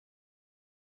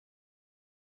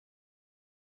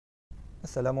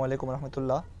আসসালামু আলাইকুম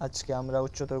রহমতুল্লাহ। আজকে আমরা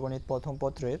উচ্চতর গণিত প্রথম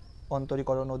পত্রের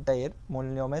অন্তরীকরণ অধ্যায়ের মূল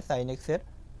নিয়মে সাইন এক্সের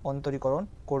অন্তরীকরণ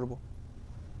করব।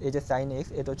 এই যে সাইন এক্স,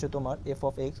 এটা হচ্ছে তোমার এফ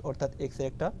অফ এক্স, অর্থাৎ এক্সের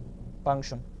একটা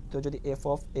ফাংশন। তো যদি এফ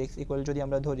অফ এক্স ইকুয়াল যদি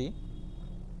আমরা ধরি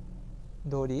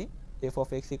এফ অফ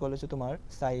এক্স ইকুয়াল হচ্ছে তোমার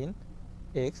সাইন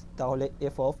এক্স, তাহলে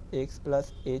F of x plus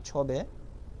H হবে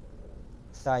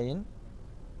সাইন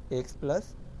এক্স প্লাস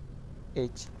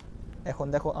এইচ। এখন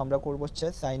দেখো আমরা করবো হচ্ছে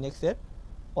সাইন এক্সের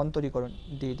অন্তরীকরণ,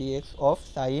 ডিডিএক্স অফ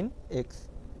সাইন এক্স।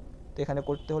 তো এখানে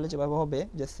করতে হলে যেভাবে হবে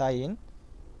যে sine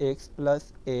x plus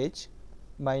H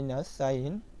minus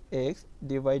sine x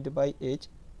divide by H,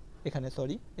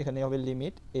 এখানে হবে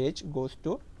লিমিট এইচ গোজ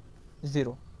টু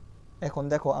 0। এখন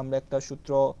দেখো আমরা একটা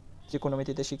সূত্র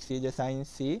ত্রিকোণমিতিতে শিখছি যে sign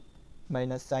C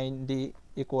minus sine D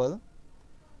equal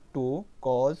to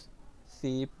cause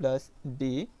C plus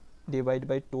D divide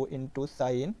by 2 into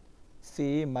sign C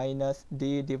minus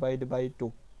D divide by 2।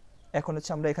 এখন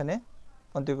হচ্ছে আমরা এখানে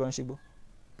অন্তরীকরণ শিখব।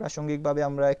 প্রাসঙ্গিকভাবে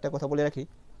আমরা একটা কথা বলে রাখি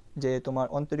যে তোমার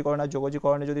অন্তরীকরণ আর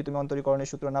যোগজীকরণে যদি তুমি অন্তরীকরণের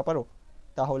সূত্র না পারো,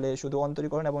 তাহলে শুধু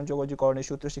অন্তরীকরণ এবং যোগজীকরণের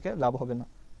সূত্র শিখে লাভ হবে না।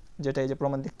 যেটা এই যে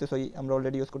প্রমাণ দেখতেছই আমরা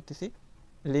অলরেডি ইউজ করতেছি,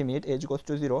 লিমিট এইচ গোজ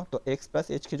টু 0। তো এক্স প্লাস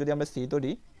এইচকে যদি আমরা সি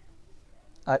ধরি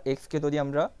আর এক্সকে যদি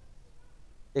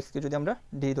আমরা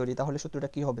ডি ধরি, তাহলে সূত্রটা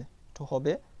কি হবে? তো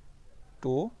হবে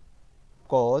 2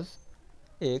 cos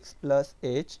x plus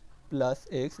H plus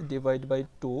x divide by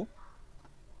 2,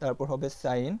 তারপর হবে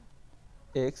sine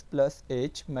x plus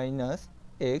H minus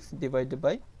x divide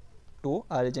by 2,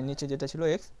 আর এই যে নিচে যেটা ছিল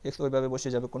এক্স ওইভাবে বসে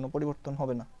যাবে, কোনো পরিবর্তন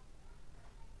হবে না।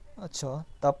 আচ্ছা,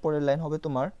 তারপরের লাইন হবে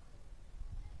তোমার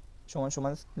সমান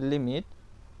সমান limit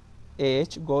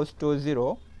H goes to 0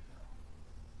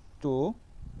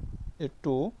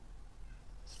 two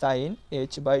sine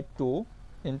h by 2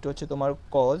 into হচ্ছে তোমার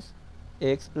cos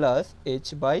x plus H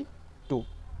by 2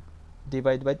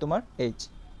 divide by তোমার এইচ।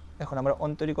 এখন আমরা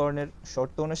অন্তরীকরণের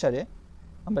শর্ত অনুসারে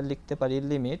আমরা লিখতে পারি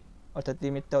লিমিট, অর্থাৎ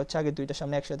লিমিটটা হচ্ছে আগে দুইটা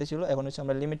সামনে একসাথে ছিল, এখন হচ্ছে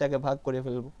আমরা লিমিটটাকে ভাগ করে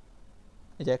ফেলবো।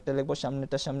 এই যে একটা লিখবো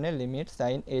সামনেটার সামনে limit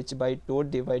sine h by 2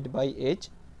 divide by H,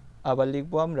 আবার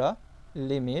লিখবো আমরা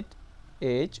limit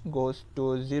H goes to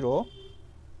 0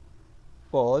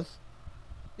 cos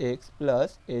x plus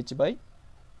H by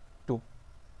 2।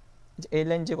 এই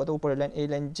লাইন যে কথা, উপরের লাইন এই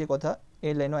লাইন যে কথা,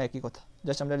 এই লাইনও একই কথা,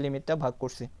 জাস্ট আমরা লিমিটটা ভাগ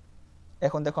করছি।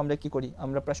 এখন দেখো আমরা কি করি,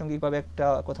 আমরা প্রাসঙ্গিকভাবে একটা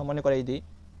কথা মনে করাই দিই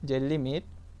যে limit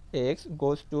x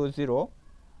goes to 0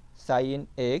 sine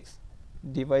x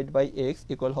divide by x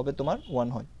equal হবে তোমার 1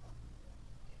 হয়।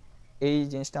 এই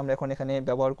জিনিসটা আমরা এখন এখানে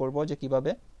ব্যবহার করব যে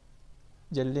কিভাবে,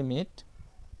 যে লিমিট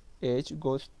এইচ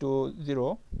গোজ টু 0,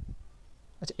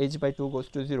 আচ্ছা এইচ বাই 2 গোজ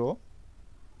টু 0।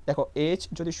 দেখো এইচ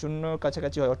যদি শূন্যর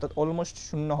কাছাকাছি হয়, অর্থাৎ অলমোস্ট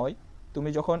শূন্য হয়, তুমি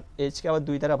যখন এইচকে আবার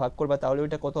 2 দ্বারা ভাগ করবা, তাহলে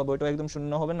ওইটা কত হবে? ওইটাও একদম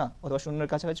শূন্য হবে না, অথবা শূন্যের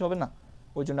কাছাকাছি হবে না।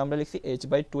 ওই জন্য আমরা লিখছি এইচ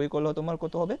বাই 2 ইকুয়াল তোমার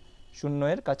কত হবে?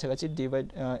 শূন্যের কাছাকাছি ডিভাইড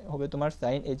হবে তোমার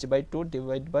sine h by 2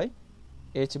 divide by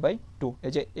H by 2।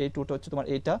 এই যে এই 2টা হচ্ছে তোমার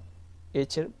এইটা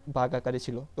এইচের ভাগ আকারে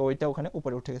ছিল, তো ওইটা ওখানে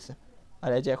উপরে উঠে গেছে,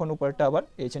 আর এই যে এখন উপরটা আবার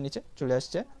এইচের নিচে চলে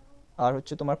আসছে। আর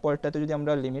হচ্ছে তোমার পরেরটাতে যদি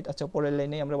আমরা লিমিট, আচ্ছা পরের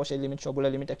লাইনে আমরা বসাই লিমিট, সবগুলো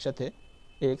লিমিট একসাথে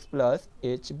এক্স প্লাস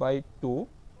এইচ বাই 2।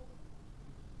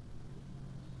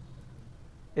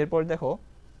 এরপর দেখো,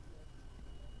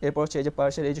 এরপর হচ্ছে এই যে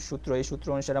পার্সের এই যে সূত্র, এই সূত্র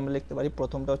অনুসারে আমরা লিখতে পারি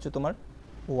প্রথমটা হচ্ছে তোমার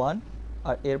 1,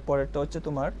 আর এরপরেরটা হচ্ছে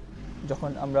তোমার যখন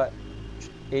আমরা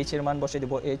এইচ এর মান বসিয়ে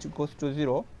দেবো এইচ গোজ টু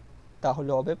 0,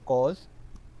 তাহলে হবে cos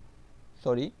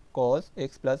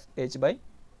x plus H by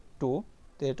 2,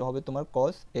 তো এটা হবে তোমার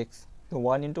কজ এক্স। তো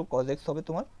 1 ইন্টু কজ এক্স হবে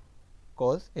তোমার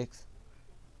কজ এক্স।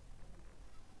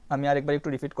 আমি আরেকবার একটু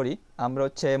রিপিট করি, আমরা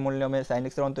হচ্ছে মূল নিয়মে সাইন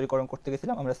এক্সের অন্তরীকরণ করতে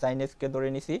গেছিলাম। আমরা সাইন এক্সকে ধরে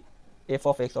নিছি এফ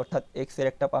অফ এক্স, অর্থাৎ এক্সের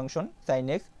একটা ফাংশন সাইন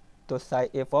এক্স। তো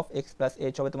F of x plus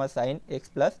H হবে তোমার সাইন এক্স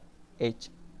প্লাস এইচ।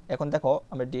 এখন দেখো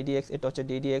আমরা ডিডিএক্স, এটা হচ্ছে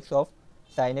ডিডিএক্স অফ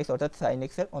সাইন এক্স, অর্থাৎ সাইন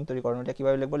এক্সের অন্তরীকরণ। এটা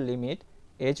কীভাবে লিখবো? Limit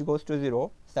H goes to 0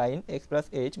 sine x plus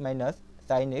H minus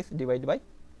sine x divide by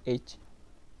H.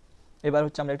 এবার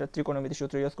হচ্ছে আমরা একটা ত্রিকোণমিতি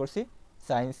সূত্র ইউজ করছি,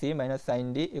 sign C minus sine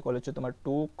D equal হচ্ছে তোমার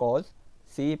 2 cause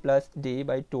C plus D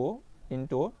by 2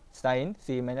 into sign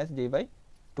C minus D by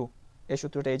 2। এই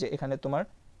সূত্রটা এই যে এখানে তোমার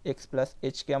এক্স প্লাস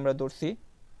এইচকে আমরা ধরছি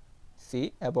সি,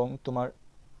 এবং তোমার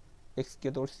এক্সকে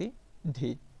ধরছি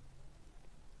ডি।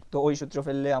 তো ওই সূত্র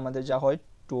ফেললে আমাদের যা হয়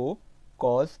 2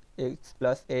 cos x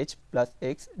plus H plus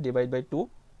x divide by 2,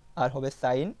 আর হবে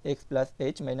sine x plus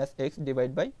H minus x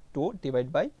divide by 2 divide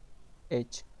by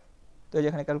H. তো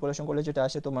যেখানে ক্যালকুলেশন করলে যেটা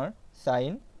আসে তোমার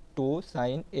sign 2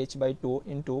 sine h by 2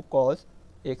 into cos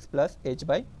x plus H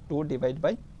by 2 divide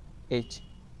by H.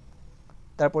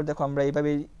 তারপর দেখো আমরা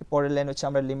এইভাবেই পরের লাইন হচ্ছে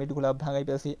আমরা লিমিটগুলো ভাঙাই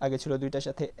পেয়েছি। আগে ছিল দুইটার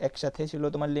সাথে একসাথে ছিল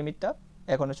তোমার লিমিটটা,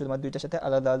 এখন হচ্ছে তোমার দুইটার সাথে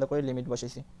আলাদা আলাদা করে লিমিট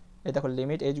বসেছি। এই দেখো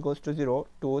limit h goes to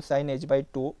 0 two sign h by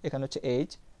 2, এখানে হচ্ছে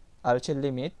h, আর হচ্ছে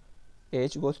limit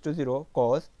h goes to 0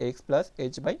 cause x plus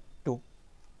h by 2।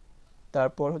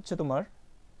 তারপর হচ্ছে তোমার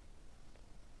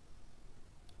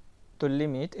তো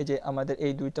লিমিট এই যে আমাদের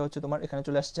এই দুইটা হচ্ছে তোমার এখানে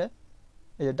চলে আসছে,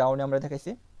 এই যে ডাউনে আমরা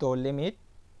দেখাইছি। তো limit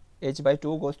h by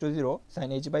 2 goes to 0 sign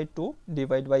h by 2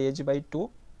 divide by h by 2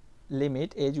 limit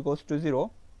h goes to 0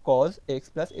 cause x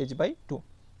plus h by 2।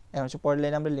 এখন হচ্ছে পরের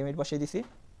লাইনে আমরা লিমিট বসিয়ে দিছি।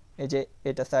 এই যে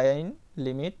এটা sign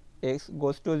limit x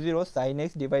goes to 0 sign x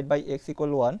divide by x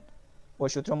equal 1, ওই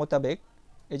সূত্র মোতাবেক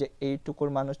এই যে এইটুকুর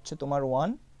মান হচ্ছে তোমার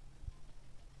 1,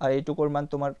 আর এইটুকুর মান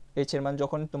তোমার h এর মান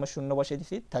যখন তোমার শূন্য বসিয়ে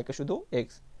দিছি থাকে শুধু x,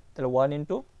 তাহলে 1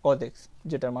 ইন্টু কজ x,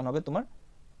 যেটার মান হবে তোমার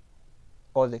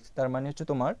কজ x। তার মানে হচ্ছে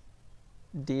তোমার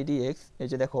ddx, এই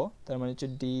যে দেখো তার মানে হচ্ছে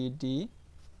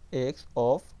ddx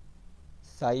অফ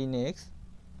সাইন x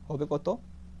হবে কত,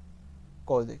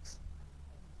 কজ x।